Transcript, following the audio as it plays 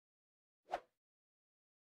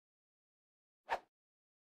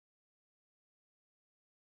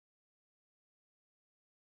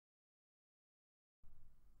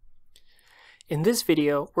In this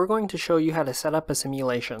video, we're going to show you how to set up a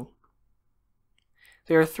simulation.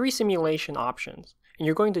 There are 3 simulation options, and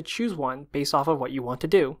you're going to choose one based off of what you want to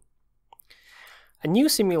do. A new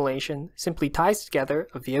simulation simply ties together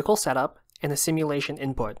a vehicle setup and a simulation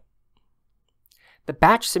input. The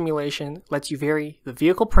batch simulation lets you vary the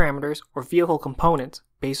vehicle parameters or vehicle components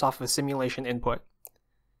based off of a simulation input.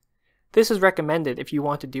 This is recommended if you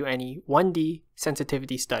want to do any 1D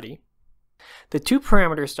sensitivity study. The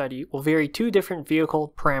 2-parameter study will vary 2 different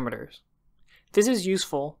vehicle parameters. This is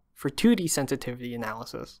useful for 2D sensitivity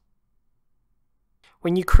analysis.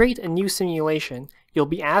 When you create a new simulation, you'll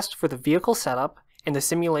be asked for the vehicle setup and the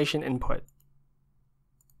simulation input.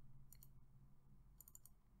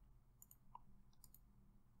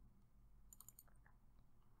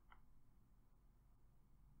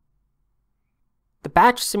 The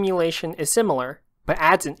batch simulation is similar, but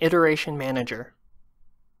adds an iteration manager.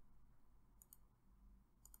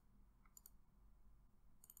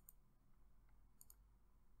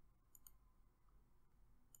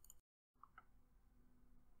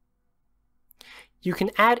 You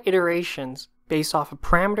can add iterations based off of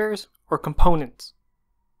parameters or components.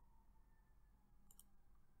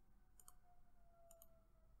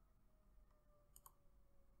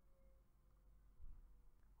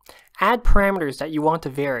 Add parameters that you want to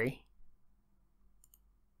vary.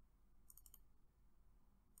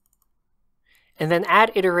 And then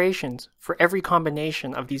add iterations for every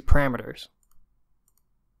combination of these parameters.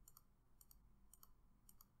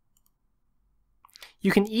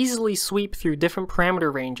 You can easily sweep through different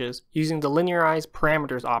parameter ranges using the Linearize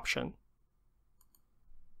Parameters option.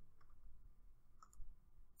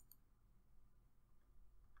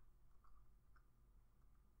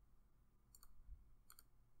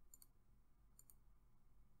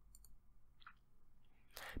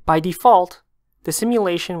 By default, the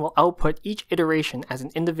simulation will output each iteration as an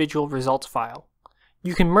individual results file.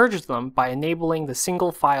 You can merge them by enabling the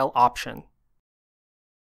single file option.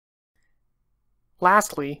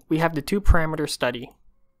 Lastly, we have the 2-parameter study.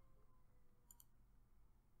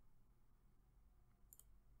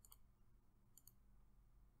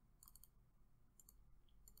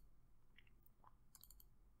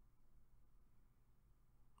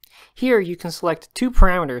 Here you can select 2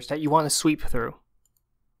 parameters that you want to sweep through.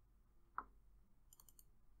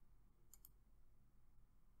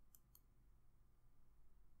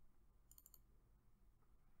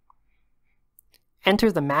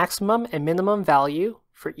 Enter the maximum and minimum value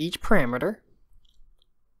for each parameter.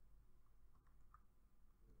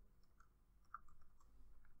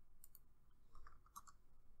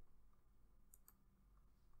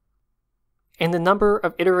 And the number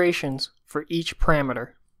of iterations for each parameter.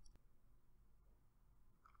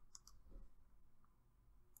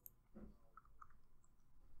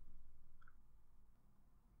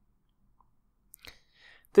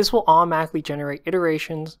 This will automatically generate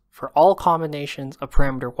iterations for all combinations of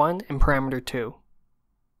parameter 1 and parameter 2.